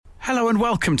Hello and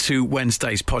welcome to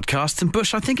Wednesday's podcast. And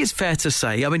Bush, I think it's fair to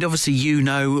say, I mean, obviously you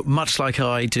know, much like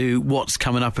I do, what's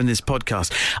coming up in this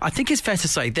podcast. I think it's fair to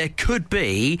say there could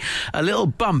be a little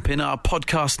bump in our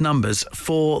podcast numbers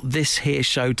for this here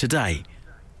show today.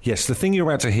 Yes, the thing you're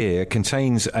about to hear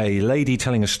contains a lady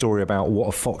telling a story about what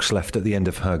a fox left at the end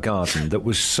of her garden that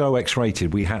was so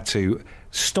X-rated we had to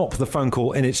stop the phone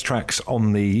call in its tracks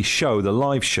on the show, the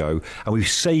live show, and we've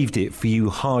saved it for you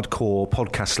hardcore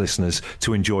podcast listeners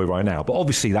to enjoy right now. But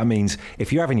obviously that means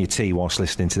if you're having your tea whilst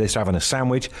listening to this, having a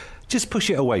sandwich, just push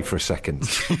it away for a second.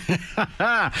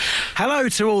 Hello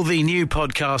to all the new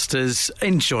podcasters.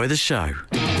 Enjoy the show.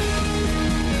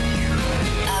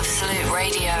 Absolute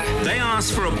Radio. They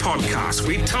asked for a podcast.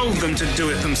 We told them to do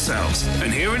it themselves.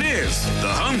 And here it is, the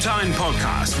Hometime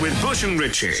Podcast with Bush and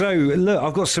Richie. So, look,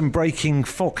 I've got some breaking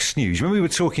fox news. Remember we were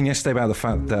talking yesterday about the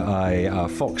fact that a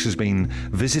fox has been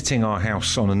visiting our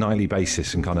house on a nightly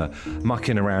basis and kind of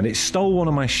mucking around. It stole one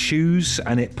of my shoes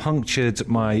and it punctured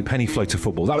my penny floater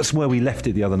football. That was where we left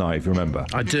it the other night, if you remember.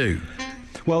 I do.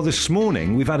 Well, this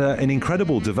morning we've had an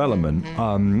incredible development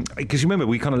because you remember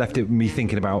we kind of left it me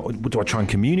thinking about, do I try and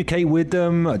communicate with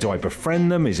them? Do I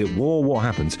befriend them? Is it war? What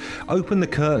happens? Open the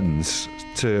curtains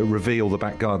to reveal the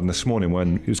back garden this morning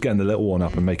when he was getting the little one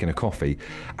up and making a coffee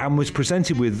and was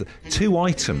presented with two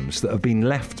items that have been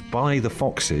left by the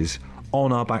foxes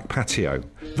on our back patio.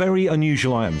 Very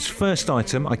unusual items. First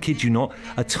item, I kid you not,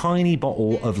 a tiny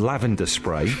bottle of lavender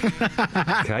spray.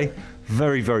 Okay.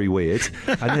 Very, very weird.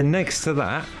 And then next to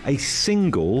that, a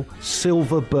single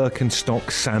silver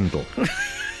Birkenstock sandal.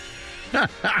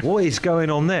 What is going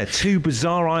on there? Two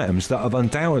bizarre items that have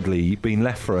undoubtedly been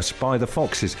left for us by the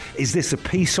foxes. Is this a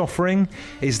peace offering?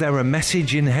 Is there a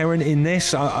message inherent in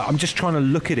this? I'm just trying to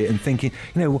look at it and thinking,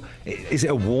 you know, is it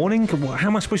a warning? How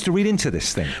am I supposed to read into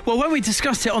this thing? Well, when we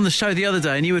discussed it on the show the other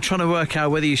day and you were trying to work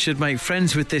out whether you should make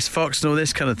friends with this fox and all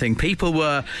this kind of thing, people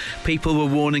were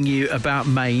warning you about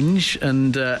mange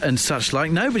and such like.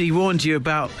 Nobody warned you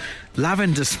about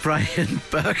lavender spray and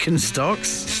Birkenstocks.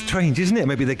 Strange, isn't it?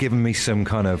 Maybe they're giving me some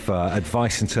kind of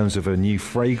advice in terms of a new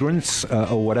fragrance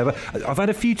or whatever. I've had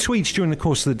a few tweets during the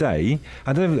course of the day.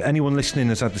 I don't know if anyone listening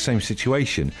has had the same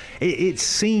situation. It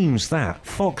seems that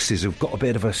foxes have got a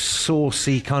bit of a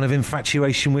saucy kind of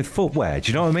infatuation with footwear.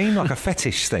 Do you know what I mean? Like a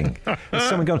fetish thing. There's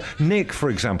something going on. Nick, for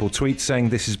example, tweets saying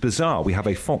this is bizarre. We have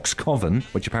a fox coven,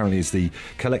 which apparently is the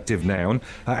collective noun,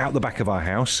 out the back of our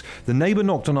house. The neighbour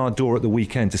knocked on our door at the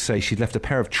weekend to say she'd left a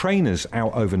pair of trainers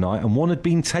out overnight and one had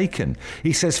been taken.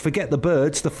 He says, forget the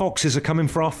birds, the foxes are coming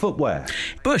for our footwear.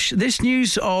 Bush, this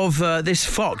news of this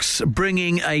fox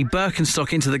bringing a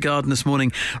Birkenstock into the garden this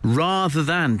morning rather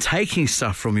than taking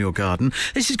stuff from your garden,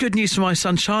 this is good news for my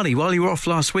son Charlie. While you were off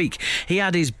last week, he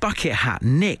had his bucket hat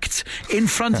nicked in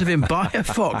front of him by a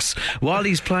fox while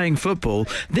he's playing football.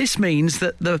 This means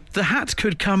that the hat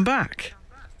could come back.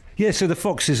 Yeah, so the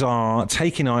foxes are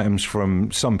taking items from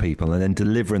some people and then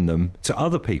delivering them to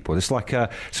other people. It's like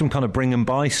some kind of bring and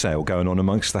buy sale going on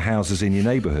amongst the houses in your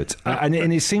neighbourhood. And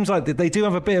it seems like they do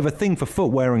have a bit of a thing for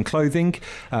footwear and clothing.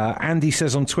 Andy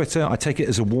says on Twitter, I take it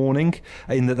as a warning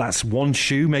in that that's one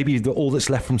shoe, maybe all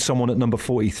that's left from someone at number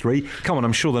 43. Come on,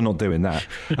 I'm sure they're not doing that.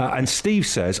 And Steve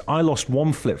says, I lost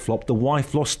one flip-flop, the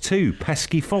wife lost two.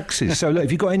 Pesky foxes. So look,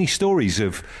 if you've got any stories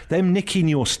of them nicking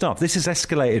your stuff, this has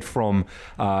escalated from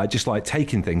just like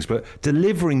taking things, but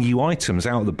delivering you items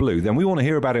out of the blue, then we want to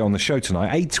hear about it on the show tonight.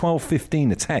 8 12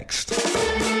 15 a text.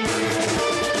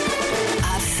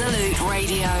 Absolute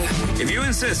Radio. If you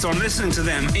insist on listening to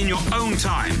them in your own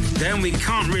time, then we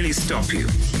can't really stop you.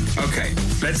 Okay,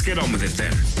 let's get on with it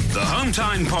then. The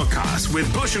Hometime Podcast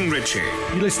with Bush and Richie.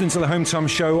 You're listening to the Hometime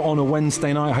Show on a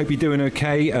Wednesday night. I hope you're doing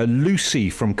okay. Lucy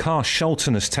from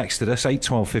Carshalton has texted us 8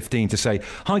 12 15 to say,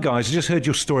 hi guys, I just heard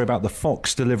your story about the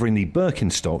fox delivering the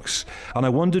Birkenstocks and I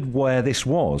wondered where this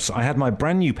was. I had my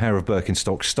brand new pair of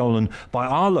Birkenstocks stolen by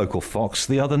our local fox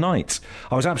the other night.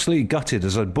 I was absolutely gutted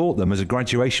as I'd bought them as a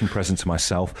graduation present to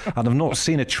myself and I've not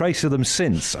seen a trace of them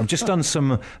since. I've just done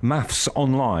some maths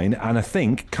online and I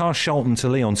think Carshalton to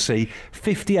Leigh-on-Sea,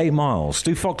 58 miles.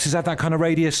 Do foxes have that kind of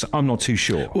radius? I'm not too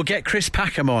sure. We'll get Chris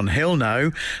Packham on. He'll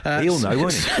know. He'll know,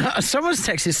 won't he? Someone's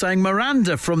texted saying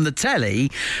Miranda from the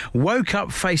telly woke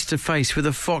up face to face with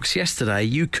a fox yesterday.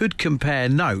 You could compare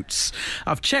notes.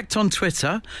 I've checked on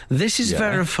Twitter. This is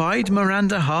verified.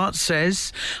 Miranda Hart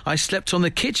says, I slept on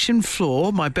the kitchen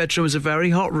floor. My bedroom was a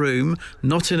very hot room,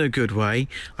 not in a good way.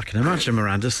 I can imagine Extra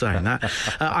Miranda saying that.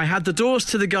 I had the doors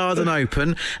to the garden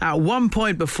open. At one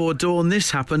point before dawn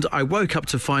this happened, I woke up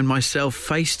to find myself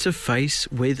face to face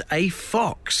with a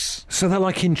fox. So they're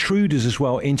like intruders as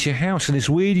well into your house. And it's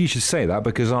weird you should say that,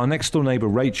 because our next door neighbour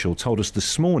Rachel told us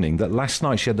this morning that last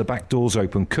night she had the back doors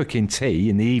open cooking tea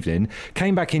in the evening,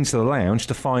 came back into the lounge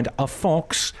to find a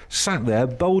fox sat there,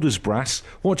 bold as brass,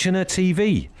 watching her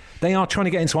TV. They are trying to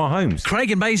get into our homes.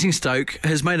 Craig in Basingstoke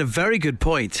has made a very good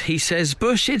point. He says,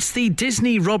 Bush, it's the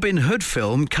Disney Robin Hood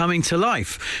film coming to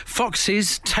life.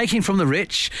 Foxes taking from the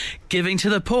rich, giving to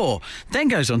the poor. Then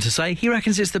goes on to say he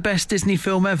reckons it's the best Disney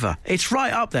film ever. It's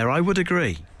right up there, I would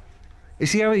agree.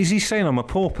 Is he saying I'm a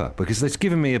pauper? Because they've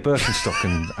given me a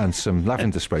Birkenstock and some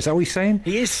lavender spray. Is that what he's saying?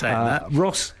 He is saying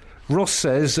that. Ross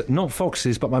says, not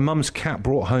foxes, but my mum's cat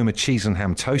brought home a cheese and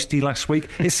ham toastie last week.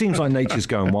 It seems like nature's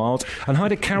going wild. And hi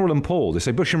to Carol and Paul. They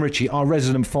say, Bush and Richie, our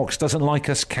resident fox doesn't like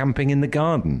us camping in the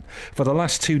garden. For the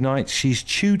last 2 nights, she's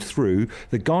chewed through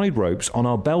the guide ropes on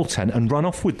our bell tent and run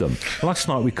off with them. Last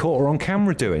night, we caught her on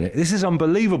camera doing it. This is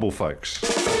unbelievable, folks.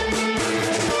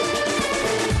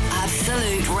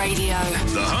 Absolute Radio.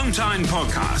 The Home Time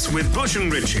Podcast with Bush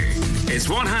and Richie. It's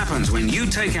what happens when you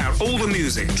take out all the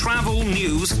music, travel,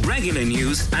 news, regular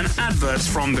news, and adverts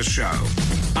from the show.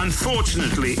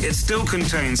 Unfortunately, it still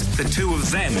contains the two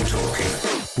of them talking.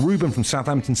 Ruben from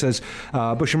Southampton says,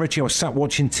 Bush and Richie, I was sat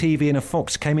watching TV and a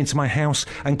fox came into my house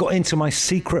and got into my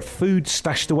secret food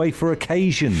stashed away for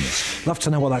occasions. Love to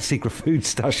know what that secret food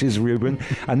stash is, Ruben.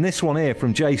 And this one here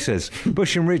from Jay says,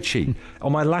 Bush and Richie,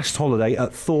 on my last holiday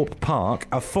at Thorpe Park,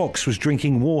 a fox was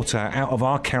drinking water out of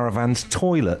our caravan's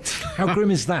toilet. How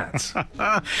grim is that?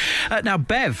 Now,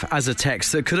 Bev has a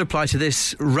text that could apply to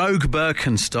this rogue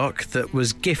Birkenstock that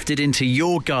was gifted into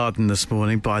your garden this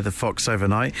morning by the fox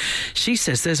overnight. She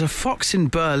says there's a fox in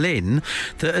Berlin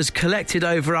that has collected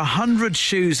over 100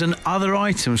 shoes and other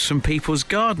items from people's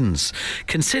gardens.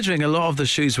 Considering a lot of the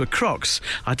shoes were Crocs,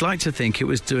 I'd like to think it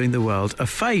was doing the world a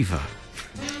favour.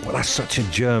 Well, that's such a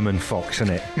German fox,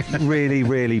 isn't it? Really,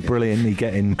 really brilliantly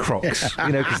getting Crocs,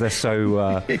 because they're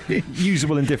so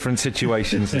usable in different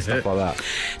situations and stuff like that.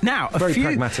 Now,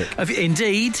 pragmatic.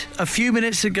 Indeed, a few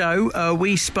minutes ago,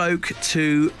 we spoke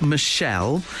to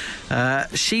Michelle.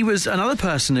 She was another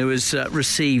person who has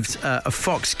received a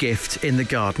fox gift in the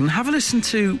garden. Have a listen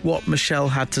to what Michelle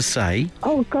had to say.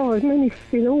 Oh, God, it made me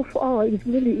feel awful. Oh, it was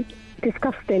really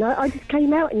disgusting. I just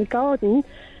came out in the garden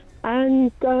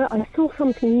and I saw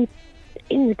something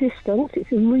in the distance.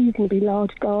 It's a reasonably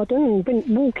large garden, and went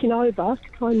walking over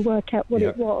to try and work out what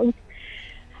it was,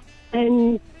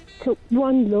 and took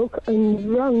one look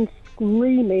and run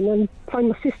screaming and phoned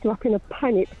my sister up in a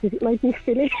panic because it made me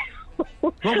feel it.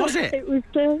 What was it? It was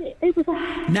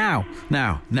a... Now,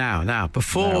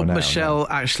 before Michelle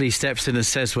actually steps in and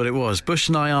says what it was, Bush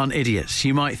and I aren't idiots.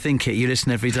 You might think it, you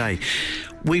listen every day.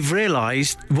 We've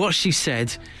realised what she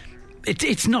said.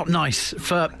 It's not nice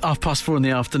for 4:30 in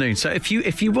the afternoon. So if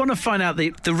you want to find out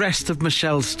the rest of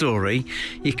Michelle's story,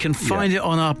 you can find it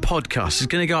on our podcast. It's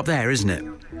going to go up there, isn't it?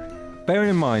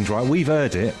 Bearing in mind, right, we've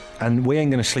heard it, and we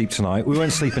ain't going to sleep tonight. We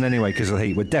weren't sleeping anyway because of the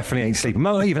heat. We definitely ain't sleeping. We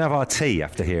might not even have our tea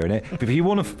after hearing it. But if you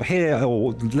want to hear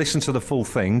or listen to the full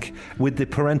thing with the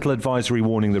parental advisory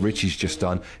warning that Richie's just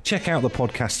done, check out the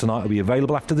podcast tonight. It'll be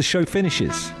available after the show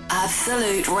finishes.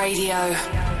 Absolute Radio.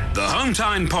 The Home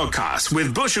Time Podcast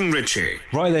with Bush and Richie.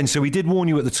 Right then, so we did warn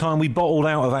you at the time. We bottled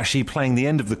out of actually playing the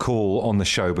end of the call on the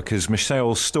show because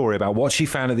Michelle's story about what she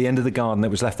found at the end of the garden that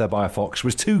was left there by a fox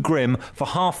was too grim for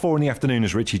 4:30 in the afternoon,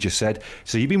 as Richie just said.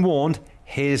 So you've been warned.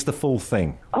 Here's the full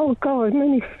thing. Oh, God, it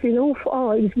made me feel awful.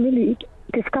 Oh, it was really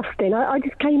disgusting. I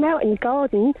just came out in the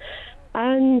garden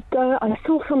and I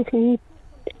saw something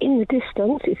in the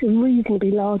distance. It's a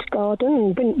reasonably large garden,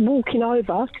 and went walking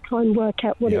over to try and work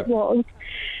out what it was,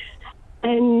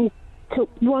 and took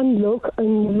one look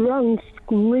and run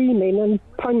screaming and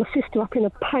phoned my sister up in a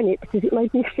panic because it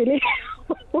made me feel it.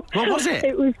 What was it?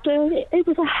 It was a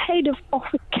head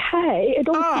off a cat. It had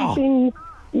also been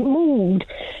mauled.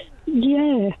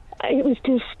 Yeah, it was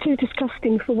just too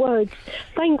disgusting for words.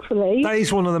 Thankfully, that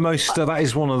is one of the most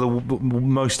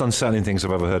unsettling things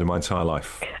I've ever heard in my entire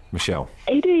life, Michelle.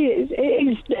 It is.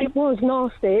 It was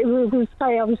nasty.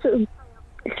 I was sort of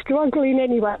struggling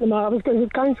anyway at the moment. I was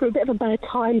going through a bit of a bad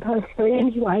time personally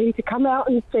anyway. To come out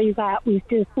and see that was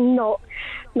just not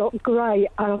great.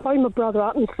 And I phoned my brother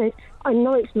up and said, I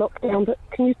know it's locked down, but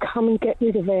can you come and get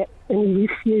rid of it? And he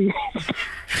refused.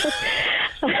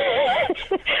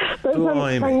 But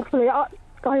thankfully, I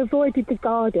avoided the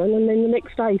garden, and then the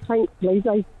next day, thankfully, it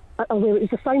was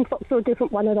the same fox or a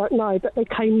different one, I don't know, but they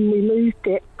came and removed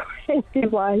it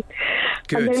anyway.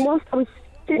 Good. And then whilst I was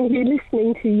sitting here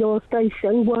listening to your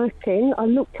station, working. I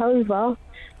looked over,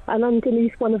 and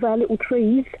underneath one of our little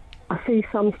trees, I see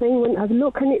something. Went to have a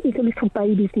look, and it was a little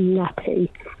baby's nappy.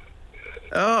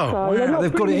 Oh, So Wow,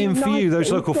 they've got it in for you,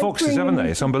 those local foxes, haven't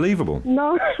they? It's unbelievable.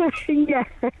 No,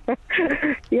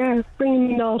 yeah,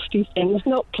 bringing nasty things,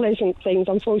 not pleasant things,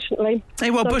 unfortunately.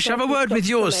 Hey, well, So Bush, have a word with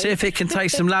yours. See if it can take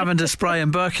some lavender spray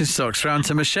and Birkenstocks round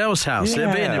to Michelle's house.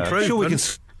 It'll be an improvement. Sure, we can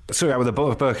sort out with a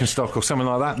Birkenstock or something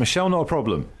like that. Michelle, not a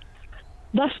problem.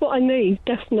 That's what I need,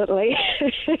 definitely.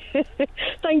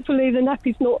 Thankfully, the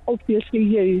nappy's not obviously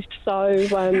used, so...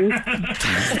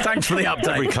 Thanks for the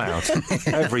update. Every cloud.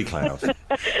 Every cloud. The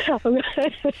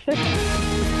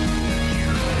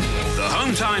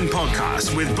Home Time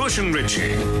Podcast with Bush and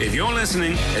Richie. If you're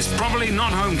listening, it's probably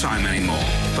not Home Time anymore,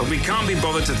 but we can't be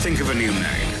bothered to think of a new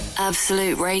name.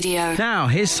 Absolute Radio. Now,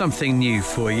 here's something new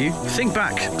for you. Think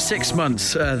back 6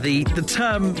 months. The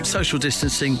term social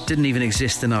distancing didn't even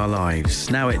exist in our lives.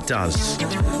 Now it does.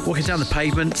 Walking down the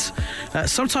pavement.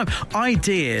 Sometimes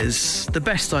ideas, the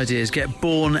best ideas, get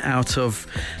born out of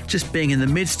just being in the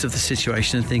midst of the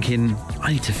situation and thinking,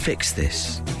 I need to fix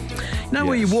this. Now,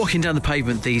 where you're walking down the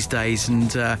pavement these days,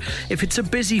 and if it's a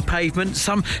busy pavement,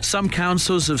 some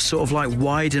councils have sort of like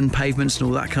widened pavements and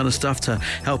all that kind of stuff to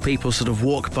help people sort of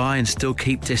walk by and still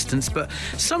keep distance. But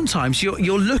sometimes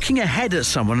you're looking ahead at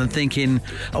someone and thinking,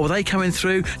 oh, are they coming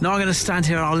through? No, I'm going to stand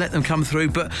here and I'll let them come through.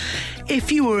 But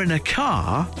if you were in a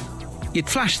car, you'd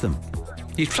flash them.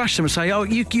 You'd flash them and say, oh,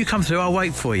 you come through, I'll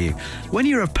wait for you. When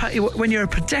you're a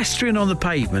pedestrian on the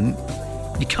pavement,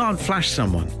 you can't flash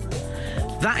someone.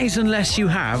 That is unless you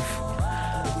have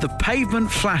the Pavement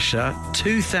Flasher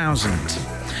 2000.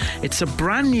 It's a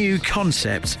brand new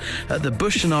concept that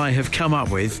Bush and I have come up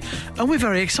with, and we're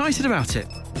very excited about it.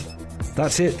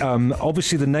 That's it.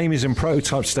 Obviously, the name is in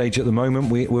prototype stage at the moment.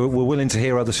 We're willing to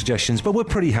hear other suggestions, but we're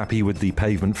pretty happy with the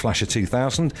Pavement Flasher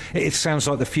 2000. It sounds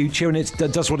like the future, and it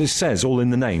does what it says, all in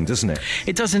the name, doesn't it?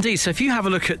 It does indeed. So if you have a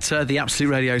look at the Absolute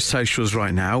Radio socials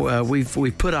right now,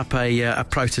 we've put up a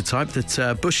prototype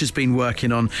that Bush has been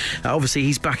working on. Obviously,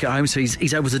 he's back at home, so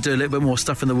he's able to do a little bit more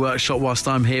stuff in the workshop whilst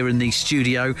I'm here in the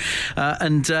studio.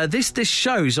 And this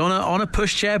shows on a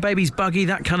pushchair, baby's buggy,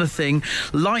 that kind of thing,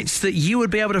 lights that you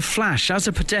would be able to flash as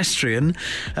a pedestrian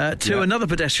to another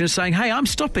pedestrian saying, hey, I'm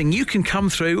stopping, you can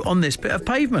come through on this bit of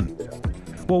pavement.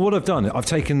 Well, what I've done, I've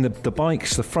taken the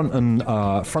bikes, the front and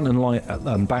light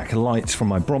and back lights from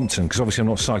my Brompton, because obviously I'm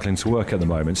not cycling to work at the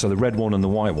moment, so the red one and the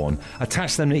white one,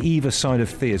 attach them to either side of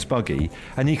Thea's buggy,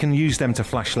 and you can use them to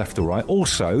flash left or right.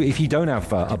 Also, if you don't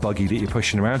have a buggy that you're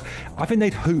pushing around, I think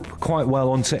they'd hoop quite well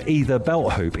onto either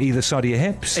belt hoop, either side of your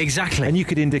hips. Exactly. And you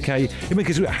could indicate,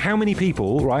 because how many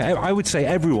people, right, I would say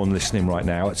everyone listening right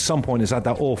now at some point has had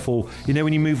that awful,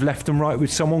 when you move left and right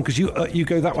with someone because you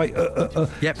go that way.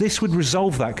 Yep. This would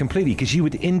resolve that completely, because you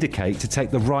would indicate to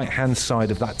take the right hand side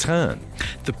of that turn.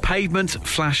 The Pavement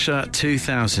Flasher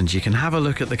 2000. You can have a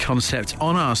look at the concept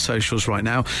on our socials right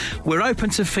now. We're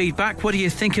open to feedback. What do you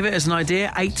think of it as an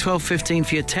idea? 8 12 15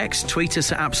 for your text. Tweet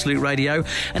us at Absolute Radio.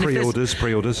 And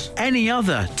pre-orders. Any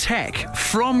other tech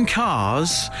from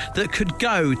cars that could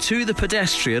go to the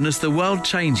pedestrian as the world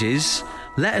changes,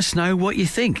 let us know what you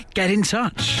think. Get in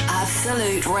touch.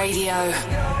 Absolute Radio.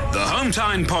 The Home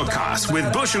Time Podcast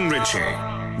with Bush and Richie.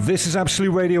 This is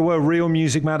Absolute Radio, where real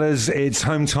music matters. It's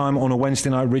Home Time on a Wednesday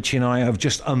night. Richie and I have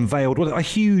just unveiled a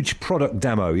huge product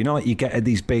demo. Like you get at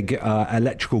these big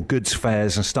electrical goods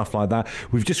fairs and stuff like that.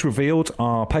 We've just revealed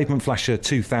our Pavement Flasher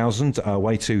 2000, a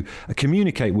way to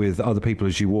communicate with other people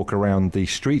as you walk around the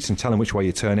streets and tell them which way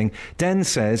you're turning. Den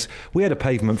says, we had a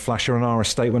Pavement Flasher on our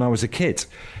estate when I was a kid.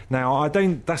 Now, we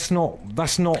don't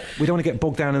want to get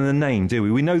bogged down in the name, do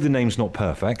we? We know the name's not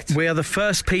perfect. We are the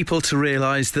first people to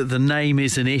realise that the name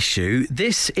is an issue.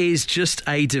 This is just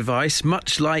a device,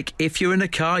 much like if you're in a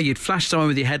car, you'd flash someone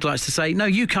with your headlights to say, no,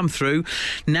 you come through.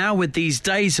 Now, with these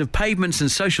days of pavements and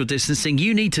social distancing,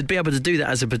 you need to be able to do that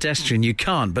as a pedestrian. You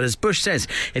can't. But as Bush says,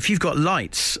 if you've got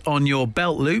lights on your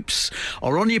belt loops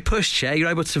or on your pushchair, you're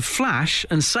able to flash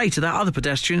and say to that other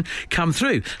pedestrian, come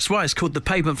through. That's why it's called the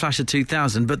Pavement Flasher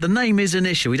 2000. But the name is an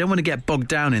issue. We don't want to get bogged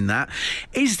down in that.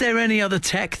 Is there any other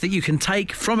tech that you can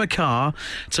take from a car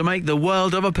to make the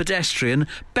world of a pedestrian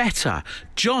better?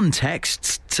 John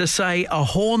texts to say a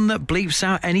horn that bleeps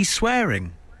out any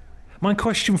swearing. My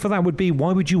question for that would be,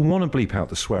 why would you want to bleep out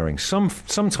the swearing?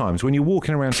 Sometimes when you're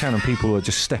walking around town and people are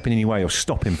just stepping in your way or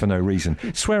stopping for no reason,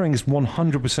 swearing is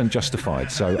 100%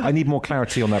 justified. So I need more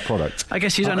clarity on that product. I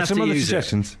guess you don't have to use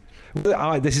it.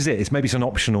 This is it. It's an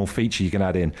optional feature you can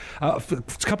add in. A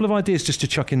couple of ideas just to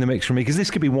chuck in the mix for me, because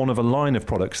this could be one of a line of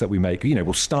products that we make.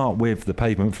 We'll start with the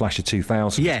Pavement Flasher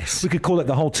 2000. Yes. We could call it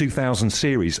the whole 2000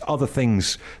 series. Other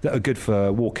things that are good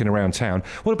for walking around town.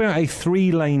 What about a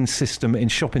 3-lane system in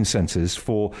shopping centres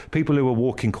for people who are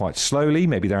walking quite slowly?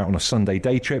 Maybe they're out on a Sunday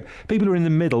day trip. People who are in the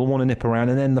middle want to nip around,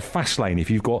 and then the fast lane if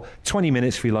you've got 20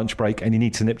 minutes for your lunch break and you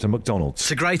need to nip to McDonald's.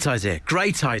 It's a great idea.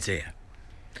 Great idea.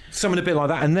 Something a bit like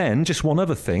that. And then just one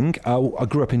other thing. I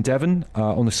grew up in Devon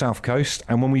on the south coast,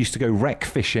 and when we used to go wreck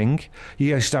fishing, you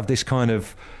used to have this kind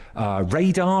of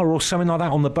radar or something like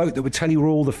that on the boat that would tell you where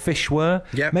all the fish were.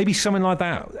 Yep. Maybe something like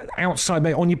that outside,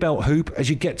 mate, on your belt hoop as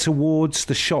you get towards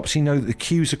the shops. That the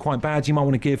queues are quite bad. You might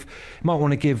want to give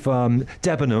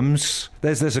Debenhams.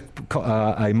 There's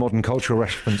a modern cultural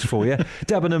reference for you.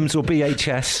 Debenhams or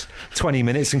BHS 20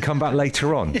 minutes and come back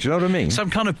later on. Do you know what I mean? Some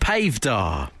kind of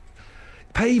pavedar.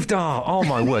 Pavedar. Oh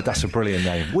my word, that's a brilliant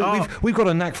name. We've got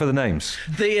a knack for the names.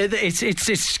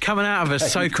 It's coming out of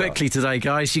us so quickly today,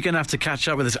 guys. You're going to have to catch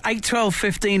up with us. 8, 12,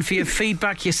 15 for your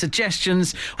feedback, your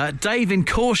suggestions. Dave in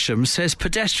Corsham says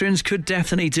pedestrians could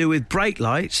definitely do with brake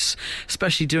lights,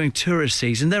 especially during tourist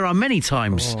season. There are many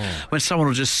times when someone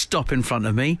will just stop in front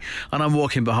of me and I'm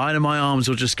walking behind and my arms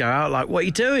will just go out like, what are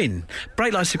you doing?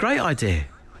 Brake lights are a great idea.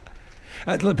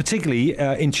 Particularly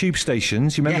in tube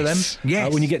stations, you remember them?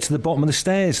 Yes. When you get to the bottom of the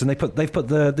stairs and they've put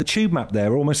the tube map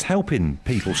there, almost helping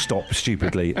people stop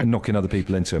stupidly and knocking other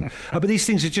people into them. But these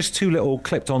things are just two little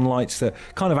clipped-on lights that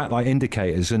kind of act like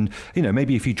indicators. And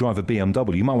maybe if you drive a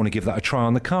BMW, you might want to give that a try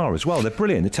on the car as well. They're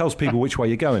brilliant. It tells people which way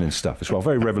you're going and stuff as well.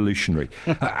 Very revolutionary.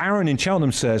 Aaron in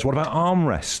Cheltenham says, what about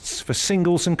armrests for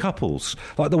singles and couples,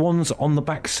 like the ones on the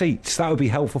back seats? That would be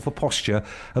helpful for posture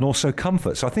and also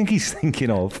comfort. So I think he's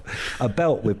thinking of a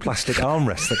belt with plastic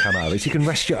armrests that come out of it, so you can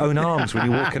rest your own arms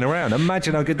when you're walking around.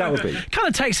 Imagine how good that would be. Kind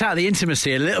of takes out the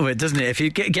intimacy a little bit, doesn't it? If you're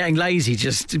getting lazy,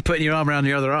 just putting your arm around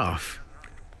the other half.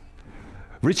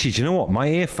 Richie, do you know what? My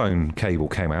earphone cable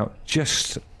came out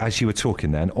just as you were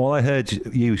talking then. All I heard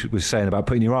you was saying about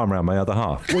putting your arm around my other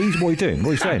half. What are you doing? What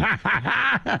are you saying?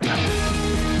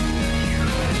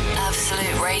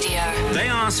 Absolute Radio. They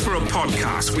asked for a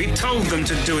podcast. We told them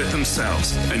to do it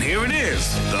themselves. And here it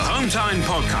is, the Home Time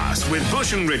Podcast with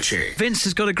Bush and Richie. Vince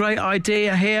has got a great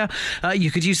idea here.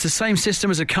 You could use the same system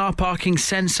as a car parking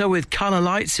sensor with colour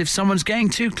lights if someone's getting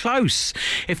too close.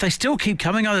 If they still keep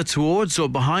coming either towards or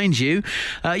behind you,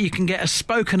 you can get a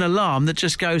spoken alarm that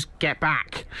just goes, get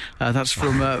back. That's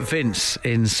from Vince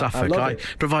in Suffolk. I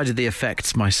provided the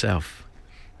effects myself.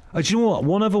 Do you know what?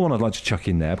 One other one I'd like to chuck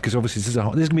in there, because obviously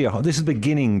this is the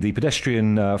beginning. The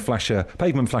pedestrian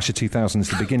Pavement Flasher 2000 is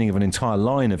the beginning of an entire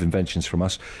line of inventions from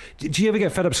us. Do you ever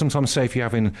get fed up sometimes, say, if you're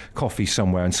having coffee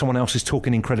somewhere and someone else is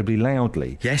talking incredibly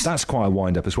loudly? Yes. That's quite a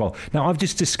wind-up as well. Now, I've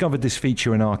just discovered this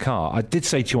feature in our car. I did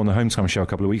say to you on the Home Time show a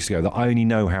couple of weeks ago that I only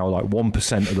know how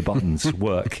 1% of the buttons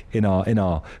work in our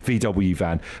VW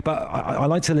van. But I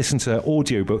like to listen to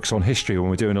audiobooks on history when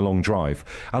we're doing a long drive.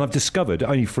 And I've discovered,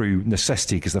 only through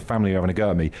necessity, because the family are having a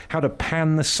go at me, how to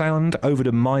pan the sound over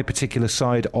to my particular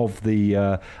side of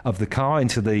the car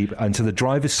into the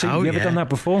driver's seat. Have you ever done that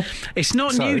before? It's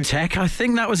not new tech. I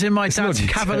think that was in my dad's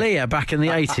Cavalier back in the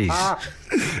 80s.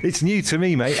 It's new to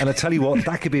me, mate, and I tell you what,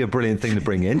 that could be a brilliant thing to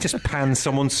bring in. Just pan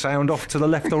someone's sound off to the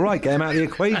left or right, get them out of the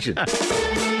equation.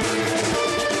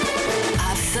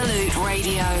 Absolute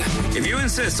Radio. If you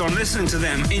insist on listening to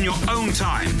them in your own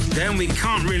time, then we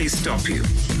can't really stop you.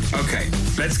 Okay,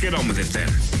 let's get on with it then.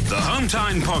 The Home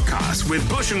Time Podcast with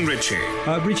Bush and Richie.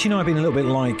 Richie and I have been a little bit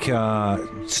like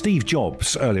Steve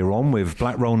Jobs earlier on with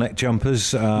black roll neck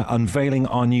jumpers, unveiling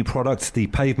our new product, the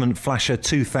Pavement Flasher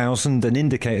 2000, an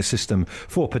indicator system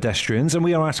for pedestrians. And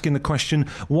we are asking the question,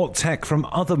 what tech from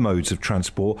other modes of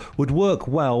transport would work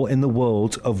well in the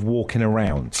world of walking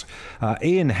around?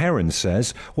 Ian Heron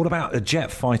says, what about a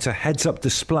jet fighter heads-up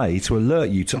display to alert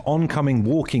you to oncoming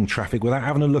walking traffic without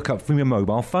having to look up from your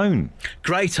mobile phone?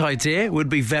 Great idea. Would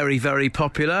be very, very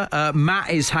popular. Matt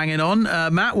is hanging on.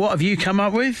 Matt, what have you come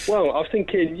up with? Well, I was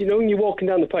thinking, when you're walking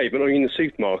down the pavement or you're in the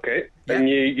supermarket and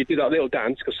you do that little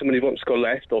dance because somebody wants to go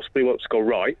left or somebody wants to go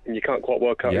right and you can't quite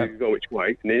work out who can go which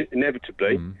way, and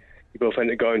inevitably you both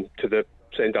end up going to the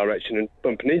same direction and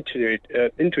bumping into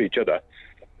each other.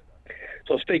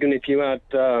 So I was thinking if you had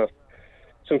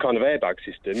some kind of airbag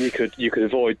system, you could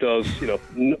avoid those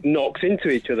knocks into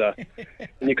each other,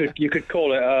 and you could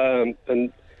call it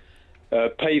a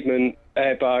pavement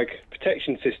airbag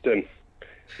protection system,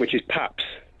 which is PAPS,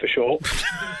 for sure.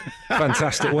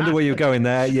 Fantastic. Wonder where you're going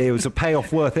there. Yeah, it was a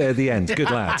payoff worth it at the end. Good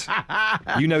lad.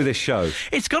 You know this show.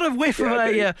 It's got a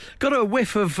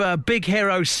whiff of Big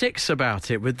Hero 6 about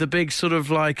it, with the big sort of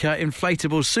like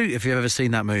inflatable suit, if you've ever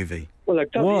seen that movie.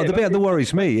 Well, the bit that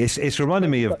worries me, it's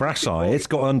reminding me of Brass Eye. It's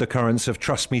got undercurrents of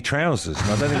Trust Me Trousers,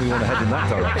 and I don't think we want to head in that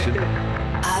direction.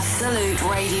 Absolute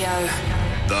Radio.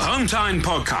 The Home Time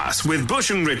Podcast with Bush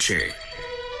and Richie.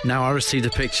 Now, I received a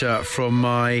picture from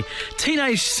my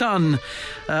teenage son,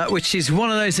 which is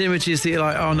one of those images that you're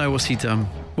like, oh no, what's he done?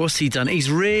 What's he done? He's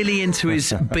really into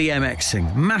his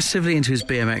BMXing, massively into his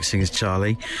BMXing, is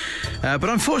Charlie. But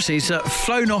unfortunately, he's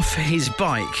flown off his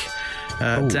bike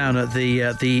down at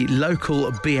the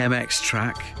local BMX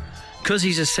track. Because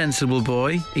he's a sensible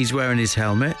boy, he's wearing his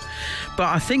helmet. But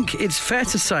I think it's fair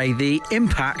to say the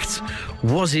impact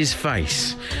was his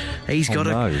face. He's got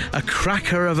a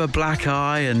cracker of a black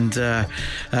eye and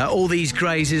all these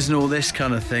grazes and all this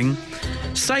kind of thing.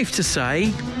 Safe to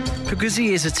say, because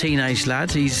he is a teenage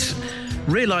lad, he's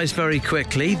realised very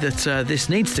quickly that this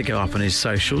needs to go up on his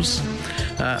socials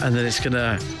and that it's going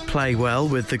to play well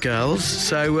with the girls.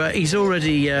 So he's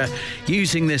already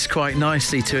using this quite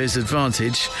nicely to his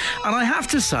advantage. And I have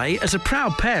to say, as a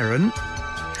proud parent,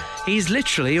 he's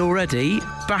literally already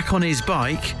back on his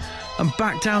bike and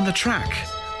back down the track.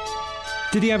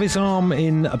 Did he have his arm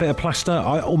in a bit of plaster?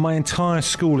 All my entire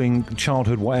schooling,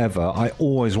 childhood, whatever, I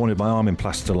always wanted my arm in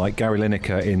plaster, like Gary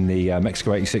Lineker in the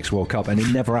Mexico '86 World Cup, and it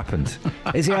never happened.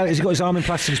 Has he got his arm in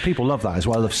plaster? Because people love that as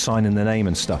well, love signing their name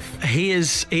and stuff. He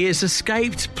has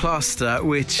escaped plaster,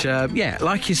 which,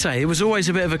 like you say, it was always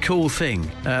a bit of a cool thing.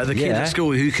 The kid at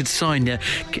school who could sign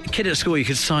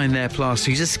their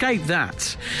plaster. He's escaped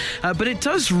that. But it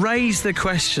does raise the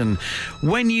question,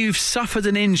 when you've suffered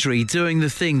an injury doing the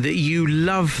thing that you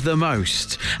love the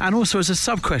most, and also as a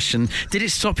sub-question, did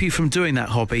it stop you from doing that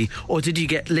hobby, or did you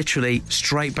get literally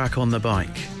straight back on the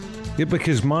bike? Yeah,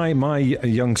 because my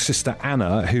young sister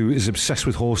Anna, who is obsessed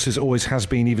with horses, always has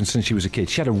been even since she was a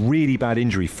kid. She had a really bad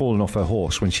injury falling off her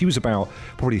horse when she was about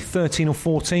probably 13 or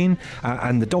 14,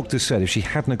 and the doctors said if she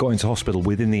hadn't got into hospital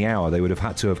within the hour, they would have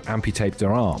had to have amputated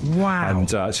her arm. Wow. And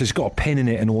so she's got a pin in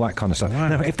it and all that kind of stuff. Wow.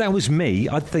 Now, if that was me,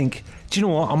 I'd think, do you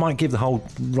know what? I might give the whole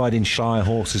riding Shire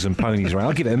horses and ponies around.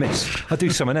 I'll give it a miss. I'll do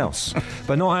something else.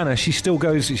 But not Anna. She still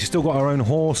goes. She's still got her own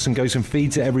horse and goes and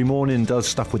feeds it every morning and does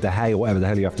stuff with the hay or whatever the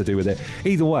hell you have to do with it.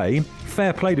 Either way,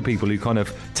 fair play to people who kind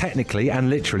of technically and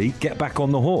literally get back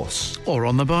on the horse. Or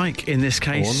on the bike, in this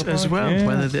case as well,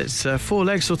 whether it's 4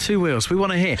 legs or 2 wheels. We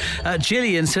want to hear.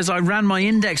 Gillian says, I ran my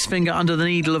index finger under the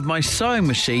needle of my sewing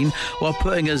machine while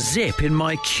putting a zip in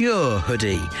my Cure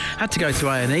hoodie. Had to go to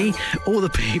A&E. All the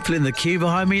people in the queue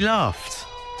behind me laughed.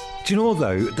 Do you know what,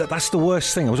 though? That's the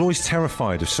worst thing. I was always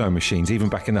terrified of sewing machines, even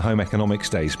back in the home economics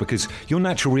days, because your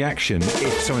natural reaction,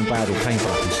 if something bad or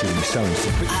painful happens to you when you're sewing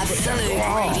something... Absolute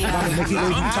Radio.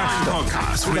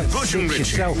 Podcast with Bush and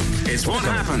Richie. It's what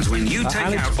happens when you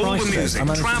take out all the music,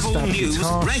 travel, news,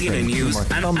 regular news,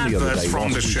 and adverts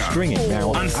from the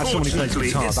show. Unfortunately,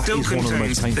 it still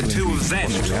contains the two of them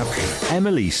talking.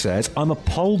 Emily says, I'm a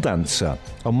pole dancer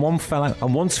and once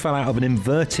fell out of an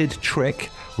inverted trick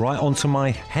right onto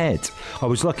my head. I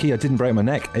was lucky I didn't break my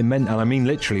neck. It meant, and I mean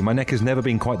literally, my neck has never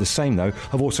been quite the same though.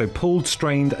 I've also pulled,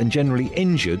 strained and generally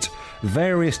injured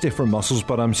various different muscles,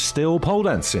 but I'm still pole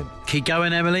dancing. Keep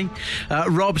going, Emily.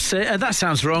 Rob said, that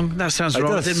sounds wrong. That sounds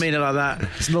wrong. I didn't mean it like that.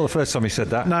 It's not the first time he said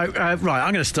that. No, right,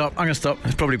 I'm going to stop.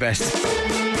 It's probably best.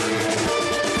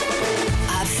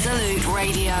 Absolute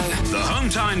Radio. The Home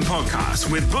Time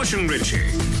Podcast with Bush and Richie.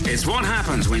 It's what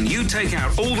happens when you take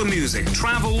out all the music,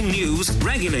 travel, news,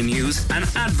 regular news, and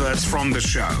adverts from the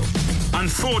show.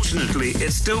 Unfortunately,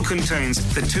 it still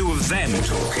contains the two of them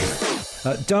talking.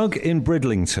 Doug in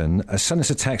Bridlington sent us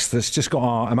a text that's just got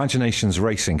our imaginations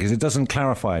racing because it doesn't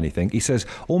clarify anything. He says,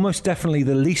 almost definitely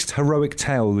the least heroic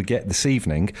tale we get this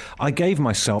evening. I gave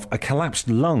myself a collapsed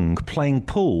lung playing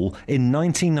pool in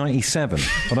 1997,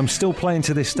 but I'm still playing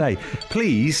to this day.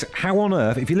 Please, how on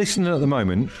earth, if you're listening at the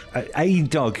moment, A,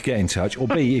 Doug, get in touch, or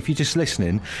B, if you're just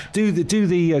listening, do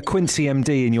the Quincy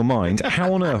MD in your mind.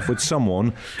 How on earth would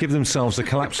someone give themselves a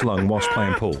collapsed lung whilst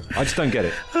playing pool? I just don't get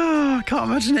it. I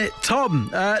can't imagine it. Tom,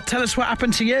 tell us what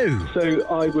happened to you. So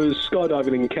I was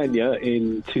skydiving in Kenya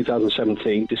in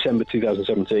 2017, December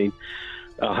 2017.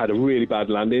 I had a really bad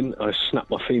landing. I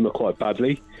snapped my femur quite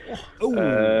badly.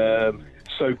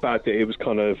 So bad that it was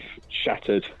kind of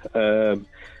shattered.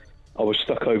 I was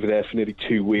stuck over there for nearly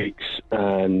 2 weeks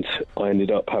and I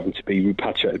ended up having to be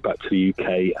repatriated back to the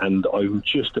UK and I'm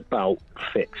just about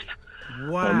fixed.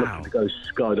 Wow. I'm looking to go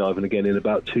skydiving again in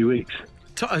about 2 weeks.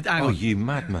 Hang on. You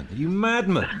madman. You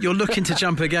madman. You're looking to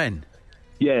jump again?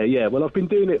 Yeah. Well, I've been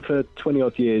doing it for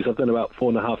 20-odd years. I've done about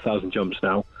 4,500 jumps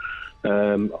now.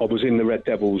 I was in the Red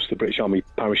Devils, the British Army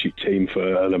parachute team,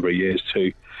 for a number of years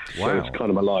too. Wow. So it's kind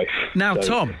of my life. Now, So,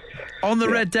 Tom, on the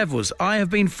Red Devils, I have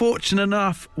been fortunate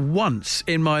enough once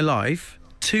in my life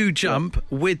to jump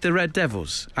with the Red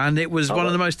Devils, and it was one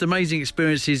of the most amazing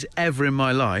experiences ever in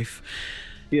my life.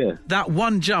 Yeah. That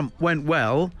one jump went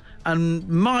well, and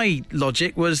my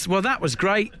logic was, well, that was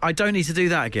great. I don't need to do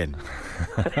that again.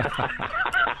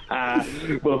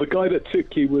 Well, the guy that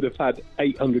took you would have had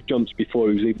 800 jumps before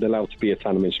he was even allowed to be a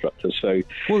Tandem instructor. So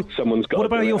someone's got. What to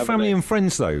about do it, your haven't family they? and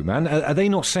friends, though, man? Are they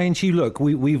not saying to you, look,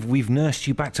 we've nursed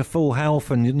you back to full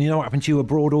health, and you know what happened to you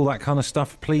abroad, all that kind of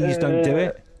stuff? Please don't do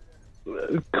it.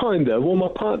 Kind of. Well, my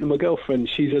partner, my girlfriend,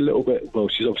 she's a little bit. Well,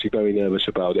 she's obviously very nervous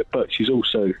about it, but she's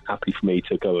also happy for me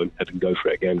to go ahead and go for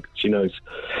it again. She knows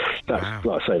that's,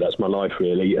 like I say, that's my life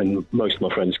really, and most of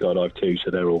my friends skydive too,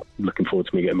 so they're all looking forward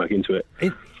to me getting back into it.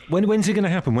 When's it going to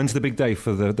happen? When's the big day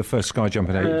for the first sky jump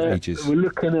in ages? We're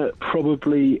looking at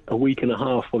probably a week and a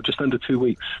half, or just under 2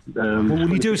 weeks. Well, will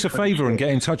you do us a favour and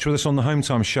get in touch with us on the Home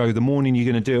Time show the morning you're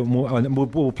going to do it, and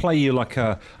we'll play you like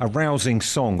a rousing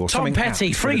song or Tom something.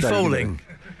 Petty, Free Falling.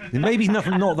 Maybe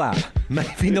nothing, not that.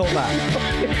 Maybe not that.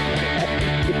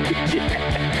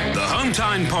 The Home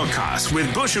Time Podcast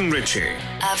with Bush and Richie.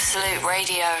 Absolute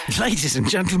Radio. Ladies and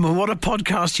gentlemen, what a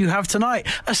podcast you have tonight.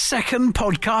 A second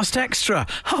podcast extra.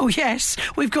 Oh, yes,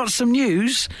 we've got some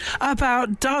news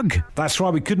about Doug. That's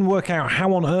right, we couldn't work out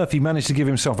how on earth he managed to give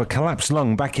himself a collapsed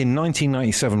lung back in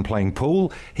 1997 playing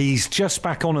pool. He's just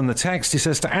back on in the text. He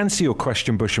says, to answer your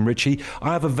question, Bush and Richie,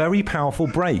 I have a very powerful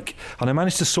break, and I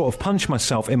managed to sort of punch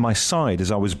myself in my side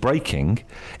as I was braking.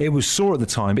 It was sore at the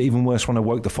time, but even worse when I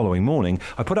woke the following morning.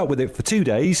 I put up with it for 2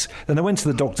 days, then I went to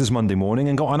the doctors Monday morning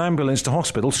and got an ambulance to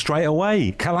hospital straight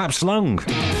away. Collapsed lung.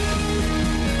 The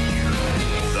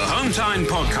Home Time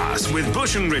Podcast with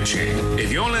Bush and Richie.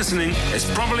 If you're listening, it's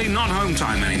probably not Home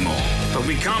Time anymore, but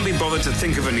we can't be bothered to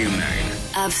think of a new name.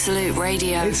 Absolute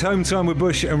Radio. It's Home Time with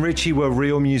Bush and Richie, where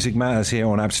real music matters here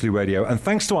on Absolute Radio. And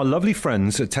thanks to our lovely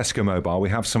friends at Tesco Mobile, we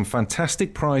have some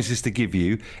fantastic prizes to give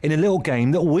you in a little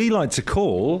game that we like to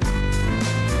call...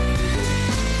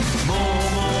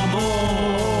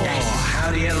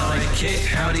 How do you like it?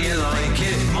 How do you like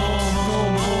it? More.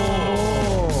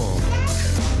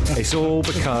 It's all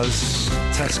because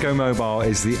Tesco Mobile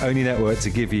is the only network to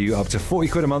give you up to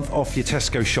 £40 a month off your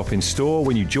Tesco shop in store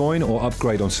when you join or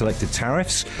upgrade on selected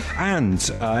tariffs. And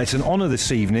it's an honour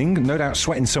this evening, no doubt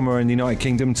sweating somewhere in the United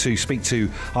Kingdom, to speak to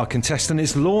our contestant.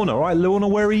 It's Lorna. All right, Lorna,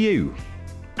 where are you?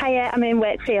 Hiya, I'm in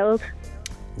Wakefield.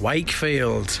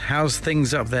 Wakefield. How's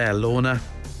things up there, Lorna?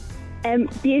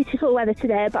 Beautiful weather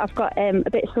today, but I've got a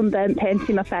bit of sunburnt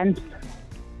painting my fence.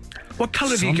 What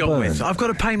colour have you got with? I've got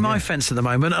to paint my fence at the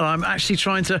moment, and I'm actually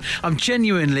I'm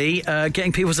genuinely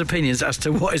getting people's opinions as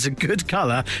to what is a good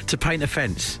colour to paint a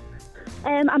fence.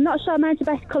 I'm not sure mine's the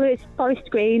best colour. It's forest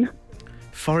green.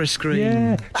 Forest green.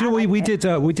 Yeah. Do you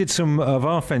know we did some of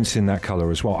our fence in that colour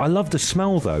as well. I love the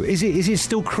smell though. Is it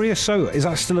still creosote? Is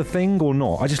that still a thing or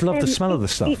not? I just love the smell of the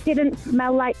stuff. It didn't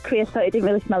smell like creosote. It didn't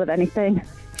really smell of anything.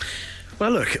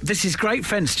 Well, look, this is great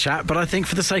fence chat, but I think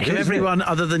for the sake of everyone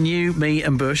other than you, me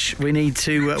and Bush, we need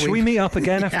to... Should we meet up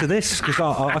again after this? Because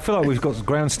I feel like we've got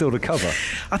ground still to cover.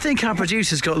 I think our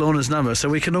producer's got Lorna's number, so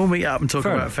we can all meet up and talk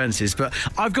about fences. But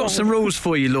I've got some rules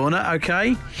for you, Lorna,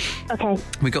 OK? OK.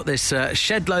 We've got this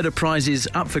shed load of prizes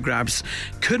up for grabs.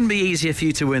 Couldn't be easier for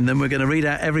you to win them. We're going to read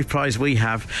out every prize we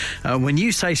have. When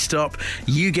you say stop,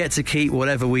 you get to keep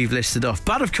whatever we've listed off.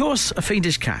 But, of course, a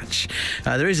fiendish catch.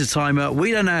 There is a timer.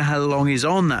 We don't know how long is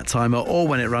on that timer or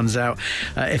when it runs out.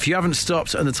 If you haven't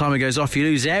stopped and the timer goes off, you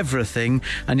lose everything,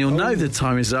 and you'll know the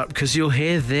time is up because you'll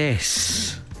hear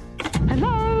this. Hello?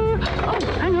 Oh,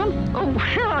 hang on. Oh,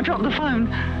 I dropped the phone.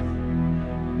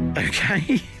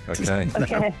 Okay. Okay.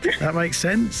 That makes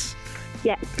sense?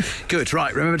 Yeah. Good,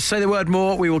 right. Remember to say the word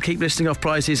more. We will keep listing off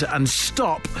prizes and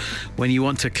stop when you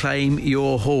want to claim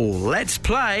your haul. Let's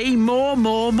play more.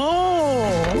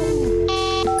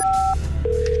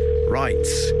 Right.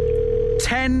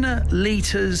 10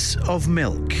 litres of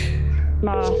milk.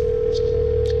 Ma.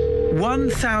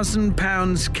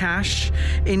 £1,000 cash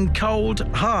in cold,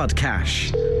 hard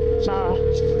cash. Ma.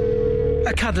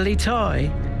 A cuddly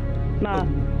toy. Ma.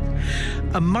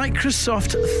 A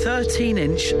Microsoft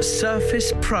 13-inch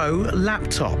Surface Pro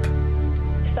laptop.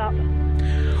 Stop.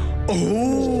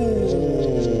 Oh.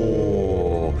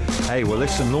 Hey, well,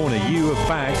 listen, Lorna, you have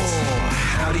bagged...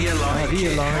 How do you like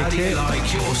it? How do you like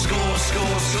it? Your score?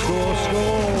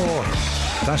 Score.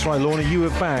 That's right, Lorna, you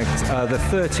have bagged the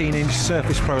 13-inch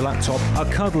Surface Pro laptop, a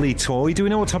cuddly toy. Do we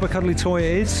know what type of cuddly toy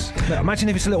it is? Imagine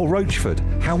if it's a little Roachford.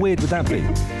 How weird would that be?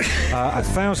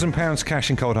 £1,000 cash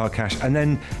in cold hard cash, and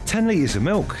then 10 litres of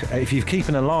milk. If you're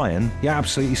keeping a lion, you're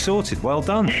absolutely sorted. Well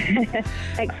done.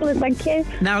 Excellent, thank you.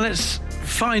 Now let's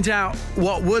find out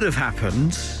what would have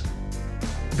happened,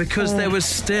 because there was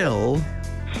still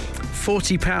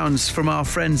 £40 from our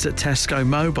friends at Tesco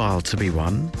Mobile to be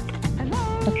won.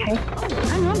 Okay. Oh,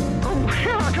 hang on. Oh,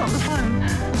 I dropped the phone.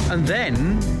 And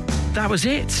then that was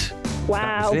it.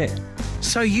 Wow. That's it.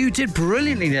 So you did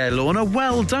brilliantly there, Lorna.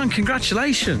 Well done.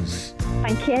 Congratulations.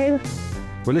 Thank you.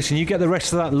 Well, listen, you get the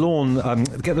rest of that lawn,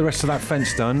 get the rest of that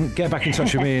fence done. Get back in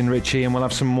touch with me and Richie, and we'll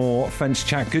have some more fence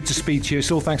chat. Good to speak to you. It's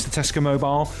all thanks to Tesco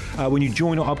Mobile. When you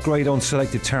join or upgrade on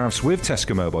selected tariffs with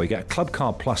Tesco Mobile, you get a Club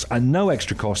Card Plus and no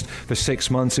extra cost for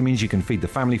 6 months. It means you can feed the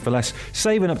family for less,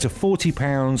 saving up to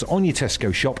 £40 on your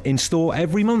Tesco shop in store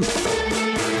every month.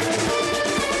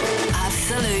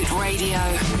 Absolute Radio.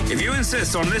 If you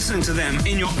insist on listening to them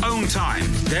in your own time,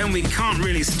 then we can't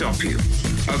really stop you.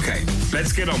 Okay,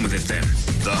 let's get on with it then.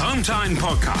 The Home Time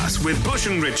Podcast with Bush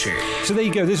and Richie. So there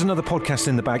you go. There's another podcast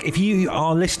in the bag. If you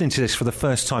are listening to this for the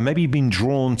first time, maybe you've been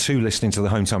drawn to listening to the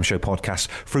Home Time Show podcast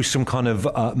through some kind of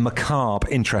macabre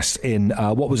interest in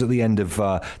what was at the end of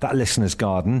that listener's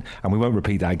garden. And we won't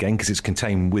repeat that again because it's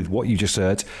contained with what you just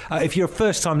heard. If you're a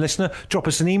first-time listener, drop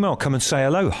us an email. Come and say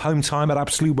hello.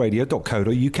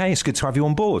 hometime@absoluteradio.co.uk. It's good to have you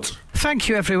on board. Thank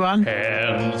you, everyone.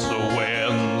 And so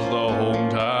when's the Home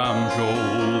Time Show?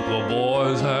 The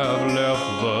boys have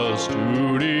left the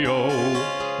studio,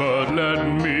 but let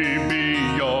me be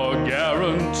your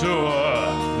guarantor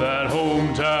that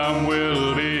Home Time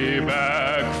will be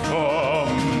back for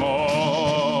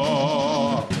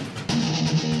more.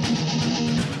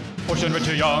 Bush and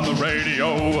Richie on the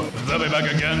radio, they'll be back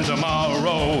again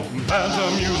tomorrow. Banter,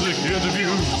 music,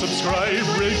 interviews, subscribe,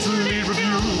 rate, leave reviews.